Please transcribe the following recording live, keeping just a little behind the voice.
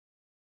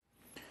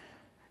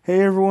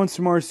Hey everyone,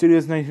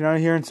 SMS1990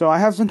 here, and so I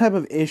have some type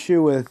of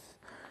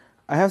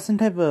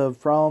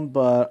problem,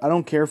 but I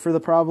don't care for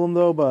the problem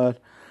though, but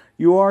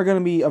you are going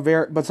to be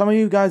but some of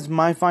you guys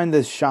might find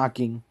this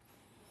shocking.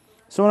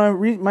 So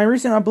when my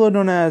recent upload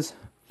known as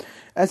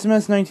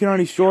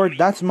SMS1990 short,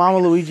 that's Mama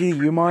Luigi to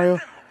you, Mario.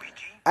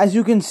 As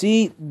you can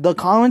see, the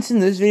comments in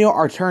this video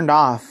are turned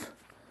off.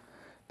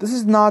 This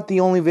is not the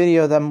only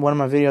video that one of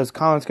my videos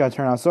comments got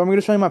turned off. So I'm going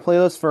to show you my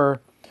playlist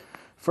for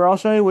I'll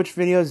show you which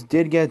videos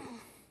did get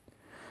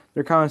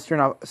their comments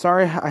turned off.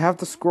 Sorry, I have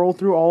to scroll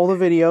through all the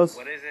videos.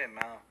 What is it,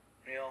 Mal?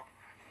 Real?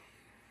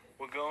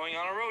 We're going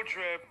on a road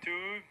trip,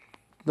 dude.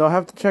 They'll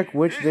have to check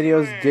which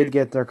videos did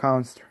get their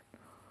comments turned.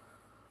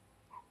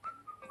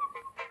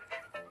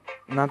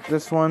 Not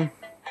this one.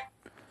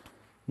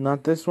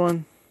 Not this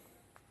one.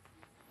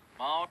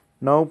 Mal?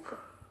 Nope.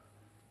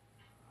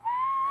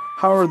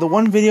 However, the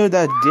one video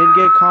that did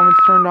get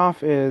comments turned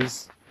off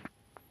is...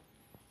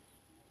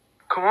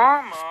 Come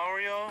on,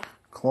 Mario.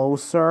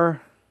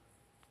 Closer.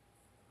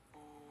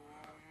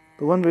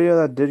 The one video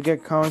that did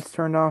get comments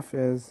turned off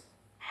is...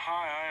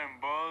 Hi, I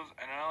am Buzz,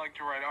 and I like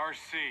to ride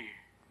RC.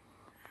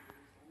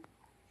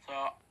 So...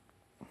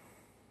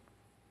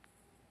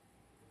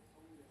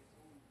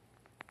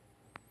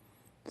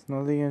 It's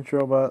not the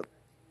intro, but...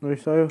 Let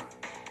me show you.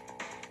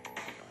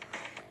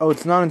 Oh,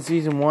 it's not in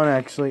season 1,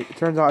 actually. It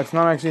turns out it's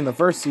not actually in the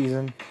first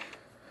season.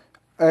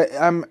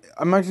 I'm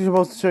actually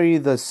supposed to show you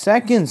the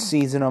second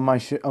season of my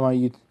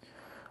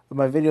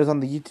videos on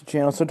the YouTube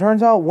channel. So it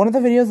turns out one of the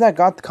videos that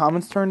got the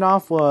comments turned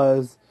off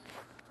was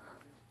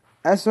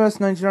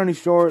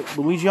SMS1990 short,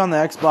 Luigi on the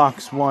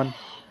Xbox One.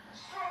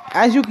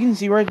 As you can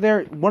see right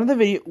there, one of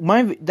the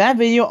that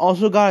video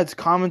also got its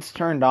comments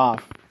turned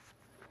off.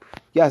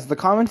 Yes, the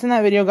comments in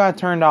that video got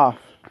turned off.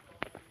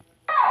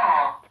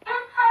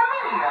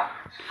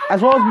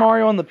 As well as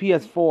Mario on the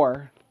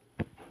PS4.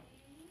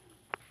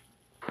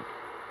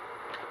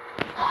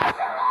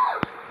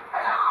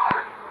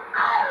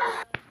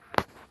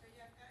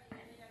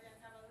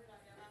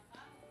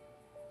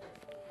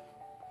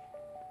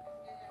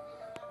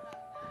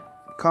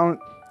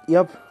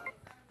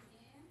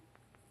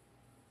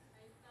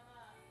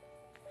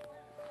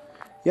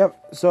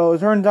 Yep, so it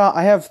turns out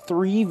I have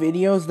 3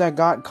 videos that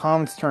got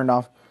comments turned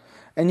off.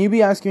 And you'd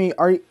be asking me,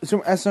 are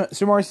Super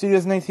Mario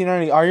Studios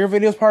 1990, are your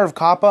videos part of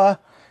Kappa?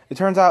 It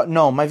turns out,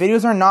 no, my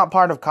videos are not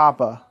part of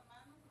Kappa.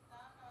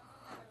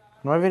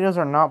 My videos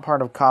are not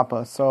part of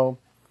Kappa, so...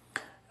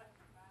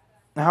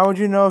 How would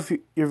you know if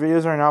your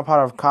videos are not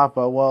part of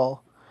Kappa?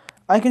 Well,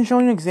 I can show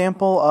you an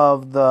example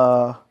of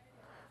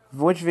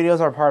which videos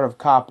are part of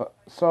Kappa.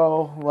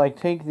 So, like,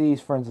 take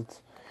these, for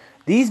instance.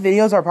 These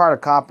videos are part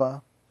of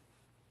Kappa.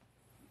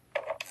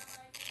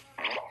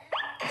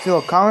 See,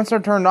 look, comments are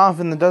turned off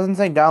and it doesn't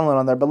say download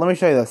on there, but let me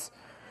show you this.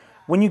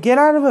 When you get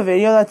out of a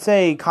video that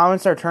say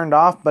comments are turned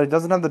off, but it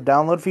doesn't have the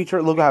download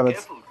feature, look what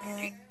happens.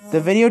 The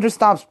video just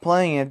stops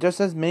playing. It just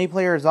says mini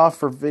player is off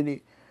for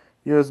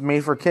videos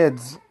made for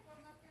kids.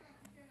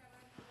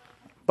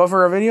 But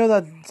for a video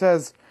that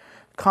says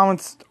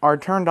comments are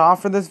turned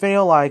off for this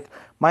video, like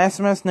my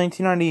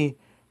SMS1990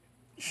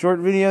 short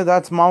video,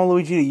 that's Mama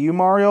Luigi to you,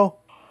 Mario.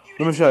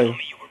 Let me show you.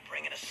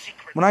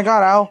 When I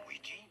got out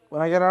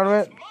of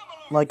it,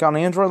 like on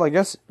Android, like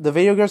this, the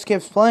video just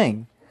keeps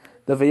playing.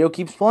 The video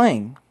keeps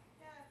playing.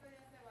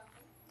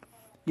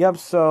 Yep,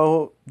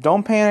 so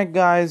don't panic,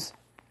 guys.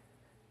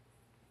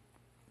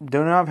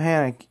 Do not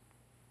panic.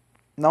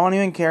 No one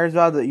even cares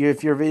about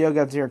if your video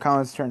gets your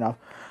comments turned off.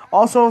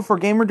 Also, for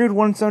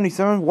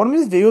GamerDude177, one of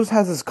his videos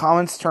has his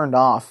comments turned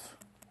off.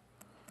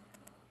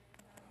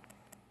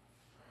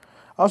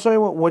 I'll show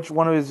you which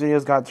one of his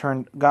videos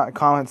got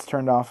comments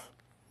turned off.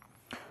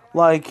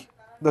 Like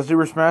the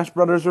Super Smash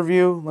Brothers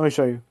review. Let me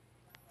show you.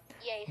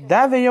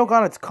 That video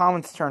got its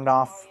comments turned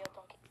off.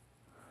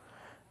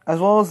 As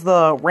well as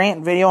the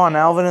rant video on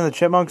Alvin and the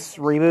Chipmunks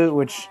reboot,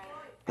 which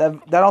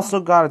that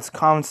also got its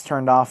comments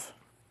turned off.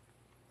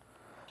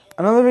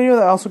 Another video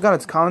that also got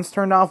its comments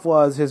turned off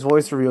was his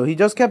voice review. He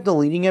just kept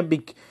deleting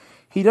it.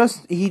 He only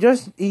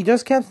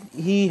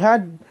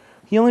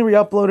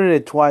re-uploaded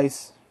it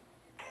twice.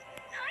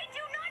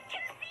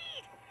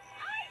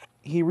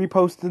 He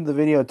reposted the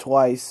video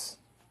twice.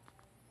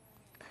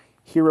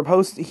 He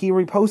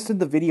reposted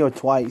the video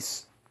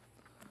twice.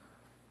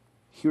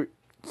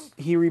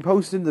 He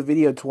reposted the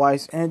video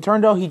twice, and it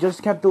turned out he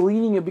just kept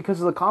deleting it because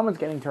of the comments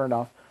getting turned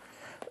off.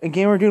 And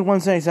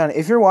GamerDude177,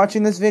 if you're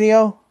watching this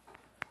video,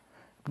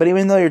 but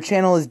even though your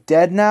channel is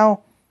dead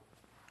now,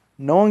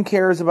 no one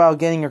cares about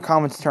getting your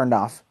comments turned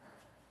off.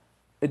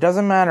 It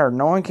doesn't matter.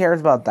 No one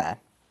cares about that.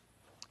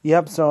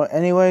 Yep, so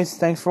anyways,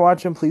 thanks for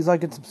watching. Please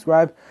like and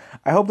subscribe.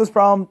 I hope this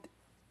problem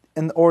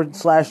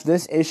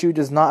this issue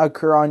does not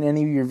occur on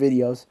any of your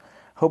videos.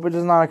 Hope it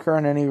does not occur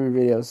on any of your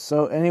videos.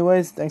 So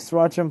anyways, thanks for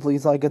watching.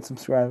 Please like and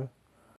subscribe.